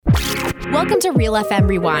Welcome to Real FM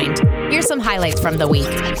Rewind. Here's some highlights from the week.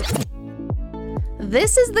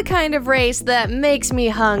 This is the kind of race that makes me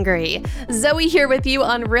hungry. Zoe here with you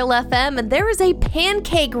on Real FM, and there is a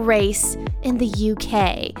pancake race in the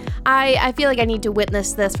UK. I feel like I need to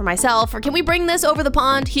witness this for myself, or can we bring this over the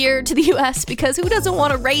pond here to the US? Because who doesn't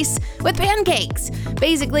want to race with pancakes?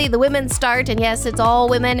 Basically, the women start, and yes, it's all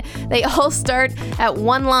women, they all start at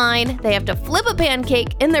one line. They have to flip a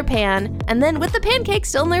pancake in their pan, and then with the pancake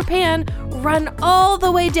still in their pan, run all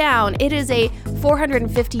the way down. It is a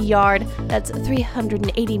 450-yard, that's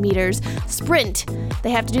 380 meters, sprint. They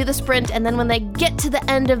have to do the sprint, and then when they get to the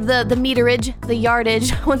end of the meterage, the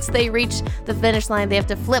yardage, once they reach the finish line, they have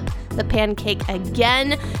to flip the pancake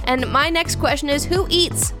again. And my next question is, who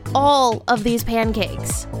eats all of these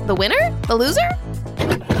pancakes? The winner? The loser?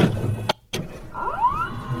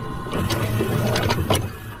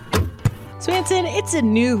 So Ansen, it's a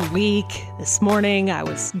new week. This morning I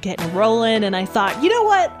was getting rolling and I thought, you know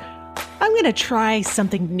what? I'm going to try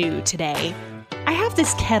something new today. I have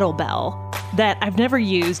this kettlebell that I've never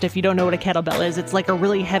used. If you don't know what a kettlebell is, it's like a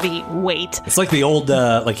really heavy weight. It's like the old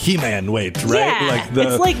like He-Man weight, right? Yeah, like the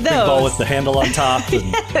it's like big those. ball with the handle on top. And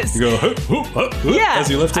Yes. you go hoop, hoop, hoop, hoop, Yeah, as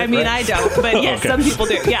you lift it. I mean, right? I don't, but yes, Okay. some people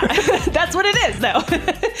do. Yeah, that's what it is,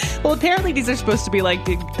 though. Well, apparently these are supposed to be like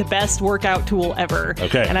the best workout tool ever.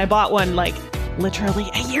 Okay. And I bought one like literally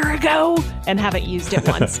a year ago and haven't used it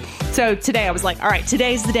once. So today I was like, all right,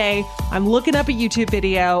 today's the day. I'm looking up a YouTube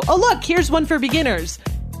video. Oh, look, here's one for beginners.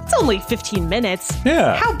 It's only 15 minutes.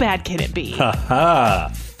 Yeah. How bad can it be? Ha-ha.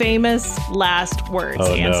 Famous last words,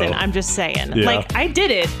 Oh, Ansen. no. I'm just saying. Yeah. Like, I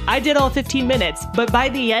did it. I did all 15 minutes. But by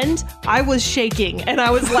the end, I was shaking. And I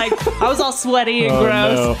was like, I was all sweaty and Oh,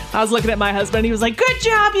 gross. no. I was looking at my husband. He was like, good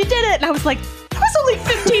job, you did it. And I was like, that was only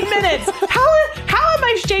 15 minutes. How am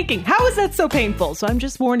I shaking? How is that so painful? So I'm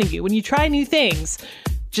just warning you, when you try new things,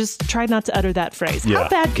 just try not to utter that phrase. Yeah, How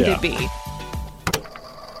bad could yeah. it be?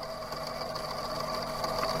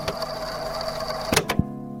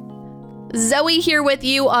 Zoe here with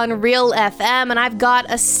you on Real FM, and I've got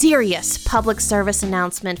a serious public service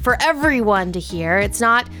announcement for everyone to hear. It's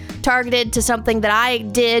not targeted to something that I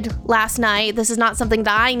did last night. This is not something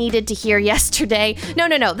that I needed to hear yesterday.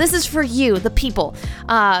 No. This is for you, the people.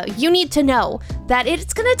 You need to know that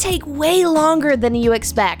it's going to take way longer than you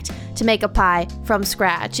expect to make a pie from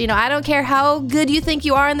scratch. You know, I don't care how good you think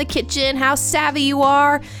you are in the kitchen, how savvy you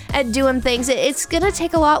are at doing things. It's going to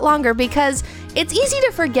take a lot longer because it's easy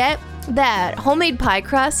to forget that homemade pie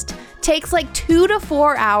crust takes like 2 to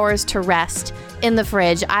 4 hours to rest in the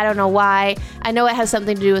fridge. I don't know why. I know it has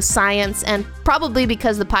something to do with science, and probably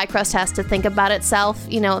because the pie crust has to think about itself,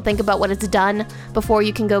 think about what it's done before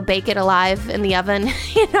you can go bake it alive in the oven.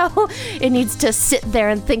 It needs to sit there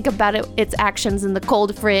and think about its actions in the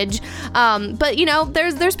cold fridge. But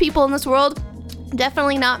there's people in this world,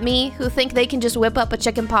 definitely not me, who think they can just whip up a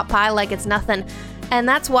chicken pot pie like it's nothing. And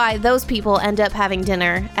that's why those people end up having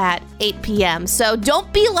dinner at 8 p.m. So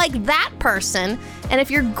don't be like that person. And if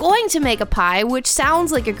you're going to make a pie, which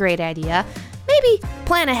sounds like a great idea, maybe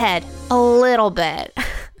plan ahead a little bit.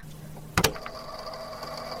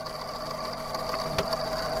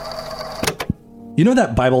 You know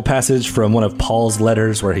that Bible passage from one of Paul's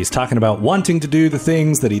letters where he's talking about wanting to do the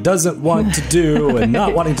things that he doesn't want to do and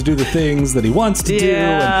not wanting to do the things that he wants to do?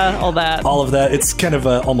 Yeah, all that. All of that. It's kind of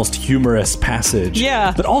a almost humorous passage.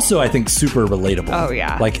 Yeah. But also, I think, super relatable. Oh,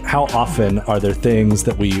 yeah. Like, how often are there things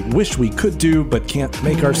that we wish we could do but can't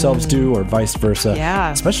make ourselves do, or vice versa?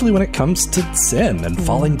 Yeah. Especially when it comes to sin and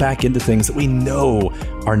falling back into things that we know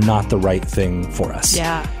are not the right thing for us.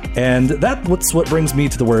 Yeah. And that's what brings me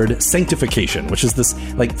to the word sanctification, which is this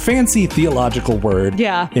like fancy theological word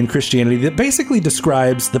in Christianity that basically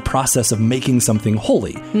describes the process of making something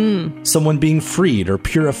holy. Someone being freed or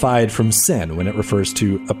purified from sin when it refers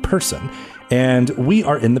to a person. And we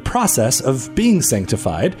are in the process of being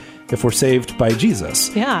sanctified if we're saved by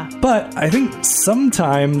Jesus. Yeah. But I think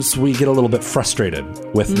sometimes we get a little bit frustrated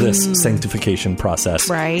with this sanctification process.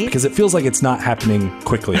 Right. Because it feels like it's not happening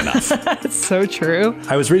quickly enough. That's so true.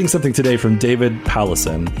 I was reading something today from David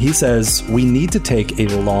Powlison. He says we need to take a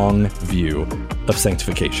long view of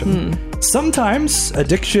sanctification. Sometimes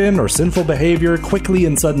addiction or sinful behavior quickly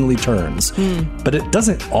and suddenly turns, but it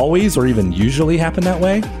doesn't always or even usually happen that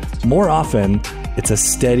way. More often, it's a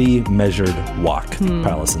steady, measured walk,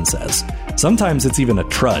 Powlison says. Sometimes it's even a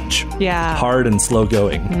trudge. Yeah. Hard and slow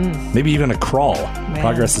going. Maybe even a crawl.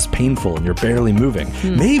 Progress is painful and you're barely moving.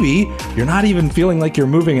 Maybe you're not even feeling like you're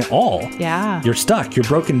moving at all. Yeah. You're stuck, you're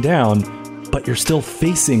broken down, but you're still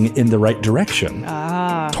facing in the right direction.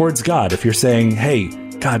 Towards God. If you're saying, hey,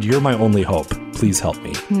 God, you're my only hope. Please help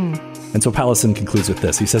me. And so Pallison concludes with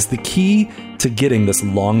this. He says, the key to getting this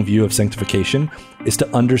long view of sanctification is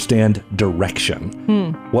to understand direction.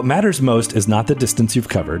 What matters most is not the distance you've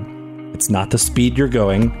covered. It's not the speed you're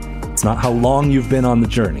going. It's not how long you've been on the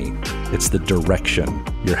journey. It's the direction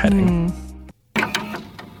you're heading.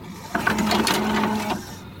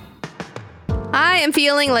 I am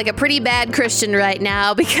feeling like a pretty bad Christian right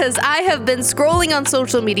now because I have been scrolling on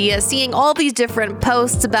social media, seeing all these different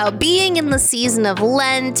posts about being in the season of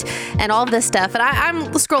Lent and all this stuff. And I'm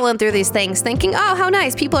scrolling through these things thinking, oh, how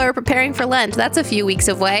nice. People are preparing for Lent. That's a few weeks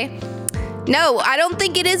away. No, I don't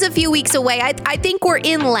think it is a few weeks away. I think we're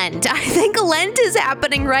in Lent. I think Lent is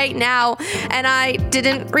happening right now, and I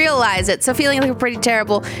didn't realize it. So feeling like a pretty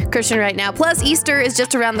terrible Christian right now. Plus, Easter is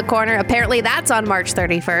just around the corner. Apparently, that's on March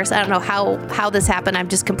 31st. I don't know how this happened. I'm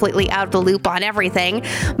just completely out of the loop on everything.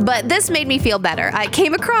 But this made me feel better. I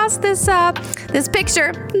came across this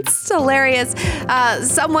picture. It's hilarious.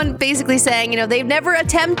 Someone basically saying, they've never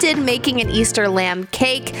attempted making an Easter lamb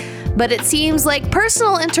cake, but it seems like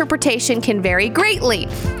personal interpretation can vary greatly.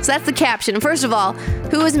 So that's the caption. First of all,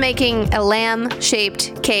 who is making a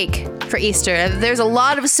lamb-shaped cake for Easter? There's a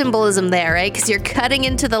lot of symbolism there, right? Because you're cutting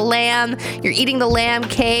into the lamb, you're eating the lamb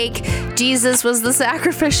cake. Jesus was the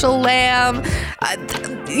sacrificial lamb.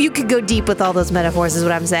 You could go deep with all those metaphors is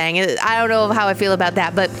what I'm saying. I don't know how I feel about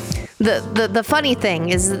that, but the funny thing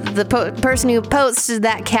is the person who posted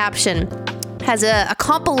that caption has a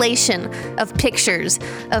compilation of pictures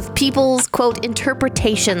of people's, quote,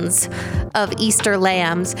 interpretations of Easter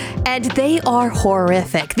lambs, and they are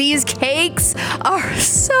horrific. These cakes are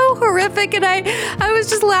so horrific, and I was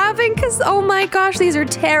just laughing because, oh my gosh, these are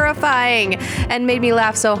terrifying, and made me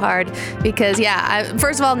laugh so hard because,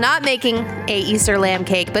 first of all, not making a Easter lamb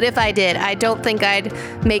cake, but if I did, I don't think I'd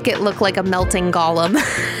make it look like a melting golem.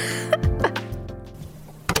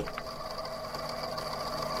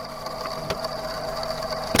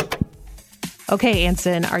 Okay,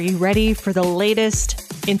 Ansen, are you ready for the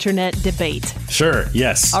latest internet debate? Sure,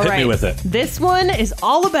 yes. All Hit right. me with it. This one is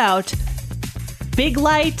all about Big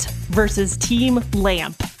Light versus Team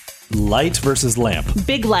Lamp. Light versus lamp.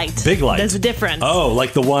 Big Light. Big Light. There's a difference. Oh,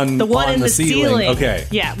 like the one on in the ceiling. Okay.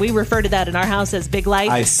 Yeah, we refer to that in our house as Big Light.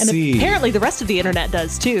 I see. And apparently the rest of the internet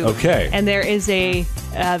does too. Okay. And there is a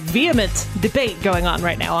vehement debate going on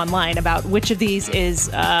right now online about which of these is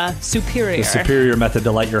superior. The superior method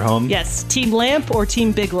to light your home? Yes, Team Lamp or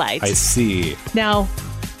Team Big Light. I see. Now,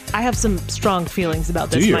 I have some strong feelings about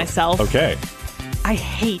this Do you? myself. Okay. I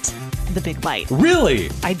hate the Big Light.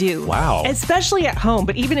 Really? I do. Wow. Especially at home,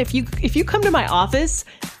 but even if you come to my office,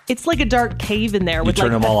 it's like a dark cave in there with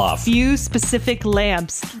turn like them all a off. few specific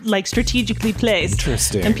lamps like strategically placed.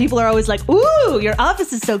 Interesting. And people are always like, "Ooh, your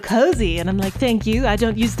office is so cozy." And I'm like, "Thank you. I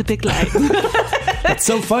don't use the Big Light." That's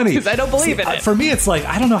so funny. Because I don't believe in it. For me, it's like,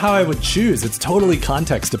 I don't know how I would choose. It's totally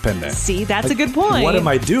context dependent. See, that's Like, a good point. What am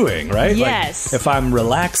I doing, right? Yes. Like, if I'm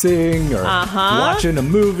relaxing or watching a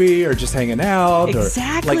movie or just hanging out.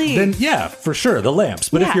 Exactly. Or, like, then, yeah, for sure, the lamps.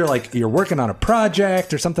 But Yeah. if you're working on a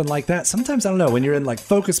project or something like that, sometimes, I don't know, when you're in like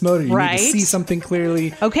focus mode or you need to see something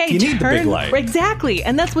clearly, Okay, you need the big light. Exactly.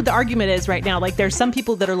 And that's what the argument is right now. Like, there's some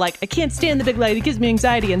people that are like, I can't stand the big light. It gives me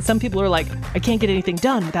anxiety. And some people are like, I can't get anything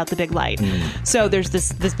done without the big light. So there's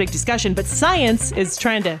this big discussion. But science is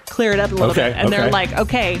trying to clear it up a little bit. And they're like,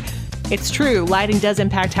 okay, it's true. Lighting does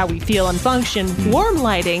impact how we feel and function. Warm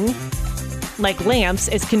lighting, like lamps,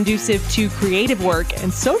 is conducive to creative work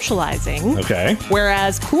and socializing. Okay.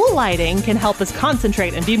 Whereas cool lighting can help us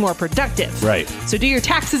concentrate and be more productive. Right. So do your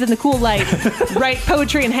taxes in the cool light, write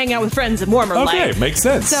poetry, and hang out with friends in warmer light. Okay, makes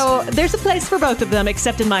sense. So there's a place for both of them,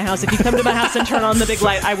 except in my house. If you come to my house and turn on the big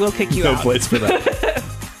light, I will kick you out. No place for that.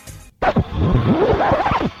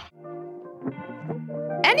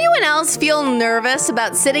 Anyone else feel nervous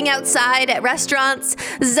about sitting outside at restaurants?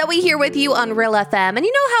 Zoe here with you on Real FM. And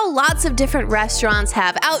you know how lots of different restaurants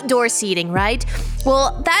have outdoor seating, right?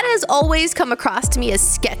 Well, that has always come across to me as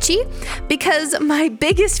sketchy because my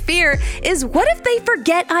biggest fear is what if they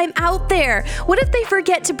forget I'm out there? What if they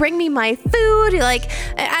forget to bring me my food? Like,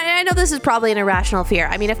 I know this is probably an irrational fear.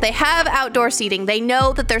 I mean, if they have outdoor seating, they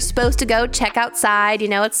know that they're supposed to go check outside. You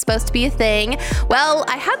know, it's supposed to be a thing. Well,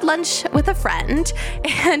 I had lunch with a friend,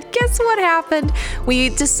 and guess what happened? We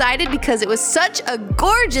decided because it was such a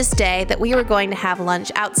gorgeous day that we were going to have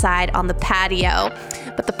lunch outside on the patio.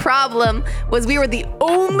 But the problem was we were the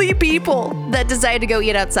only people that decided to go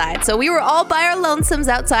eat outside. So we were all by our lonesomes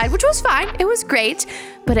outside, which was fine. It was great.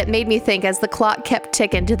 But it made me think as the clock kept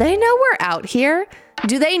ticking, do they know we're out here?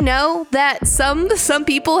 Do they know that some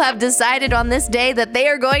people have decided on this day that they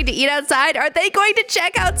are going to eat outside? Are they going to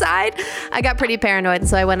check outside? I got pretty paranoid,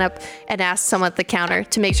 so I went up and asked someone at the counter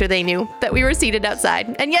to make sure they knew that we were seated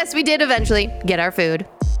outside. And yes, we did eventually get our food.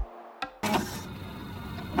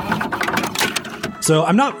 So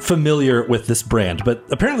I'm not familiar with this brand, but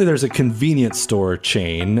apparently there's a convenience store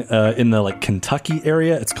chain in the Kentucky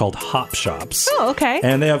area. It's called Hop Shops. Oh, okay.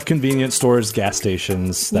 And they have convenience stores, gas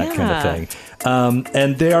stations, that kind of thing.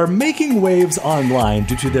 And they are making waves online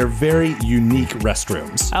due to their very unique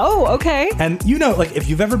restrooms. Oh, okay. And if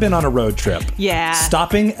you've ever been on a road trip,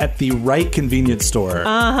 stopping at the right convenience store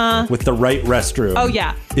with the right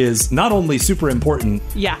restroom is not only super important,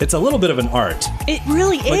 it's a little bit of an art. It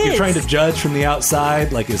really is. You're trying to judge from the outside,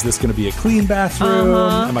 is this going to be a clean bathroom?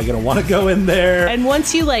 Am I going to want to go in there? And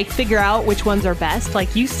once you figure out which ones are best,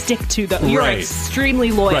 you stick to them. You're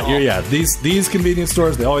extremely loyal. Right, these convenience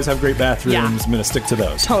stores, they always have great bathrooms. I'm going to stick to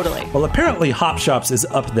those. Totally. Well, apparently Hop Shops is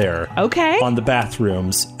up there on the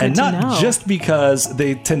bathrooms. Good and not just because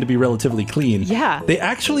they tend to be relatively clean. Yeah. They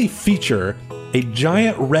actually feature a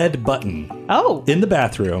giant red button in the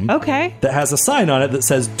bathroom that has a sign on it that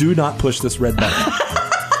says, "Do not push this red button."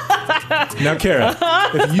 Now, Kara,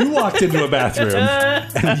 if you walked into a bathroom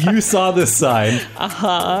and you saw this sign,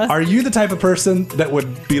 are you the type of person that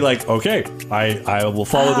would be like, okay, I will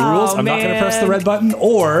follow the rules, I'm not going to press the red button?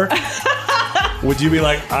 Or would you be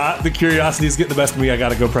like, the curiosity's getting the best of me, I got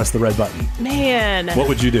to go press the red button? Man. What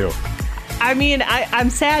would you do? I mean, I'm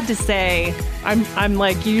sad to say I'm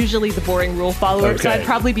usually the boring rule follower, so I'd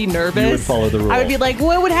probably be nervous. You would follow the rule. I would be like,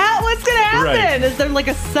 what's going to happen? Right. Is there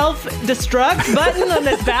a self-destruct button on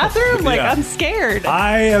this bathroom? I'm scared.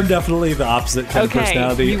 I am definitely the opposite kind of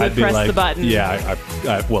personality. You would I'd be press the button. Yeah,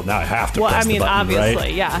 well, now I have to press the button, obviously,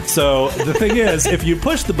 right? yeah. So the thing is, if you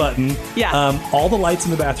push the button, all the lights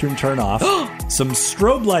in the bathroom turn off. Some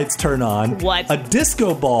strobe lights turn on. What? A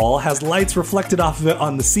disco ball has lights reflected off of it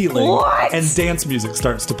on the ceiling. What? And dance music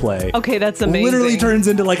starts to play. Okay, that's amazing. Literally turns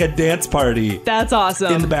into a dance party. That's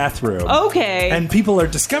awesome. In the bathroom. Okay. And people are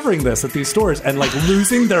discovering this at these stores and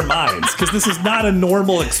losing their minds because this is not a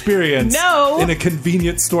normal experience in a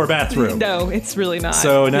convenience store bathroom. No, it's really not.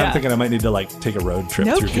 So now I'm thinking I might need to take a road trip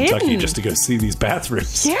through Kentucky just to go see these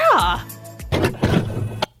bathrooms. Yeah.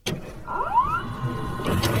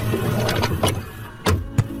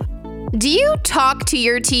 Do you talk to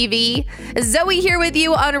your TV? Zoe here with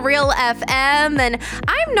you on Real FM, and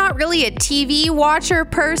I'm not really a TV watcher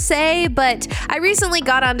per se, but I recently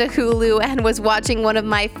got onto Hulu and was watching one of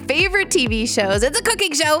my favorite TV shows. It's a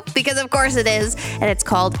cooking show, because of course it is, and it's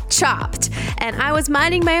called Chopped. And I was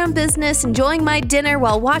minding my own business, enjoying my dinner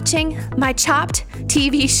while watching my Chopped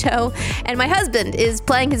TV show, and my husband is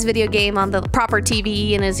playing his video game on the proper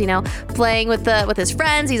TV and is, playing with his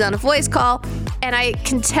friends. He's on a voice call, and I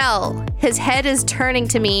can tell his head is turning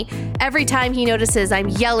to me every time he notices I'm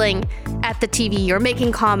yelling at the TV or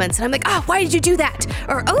making comments. And I'm like, why did you do that?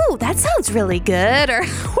 Or, that sounds really good. Or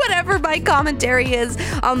whatever my commentary is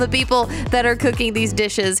on the people that are cooking these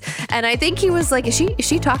dishes. And I think he was like, is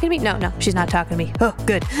she talking to me? No, she's not talking to me. Oh,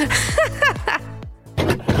 good.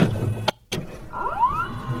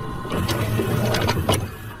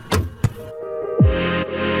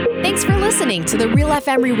 Thanks for listening to the Real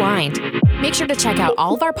FM Rewind. Make sure to check out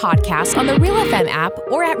all of our podcasts on the Real FM app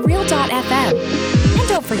or at real.fm. And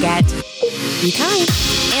don't forget, be kind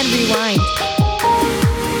and rewind.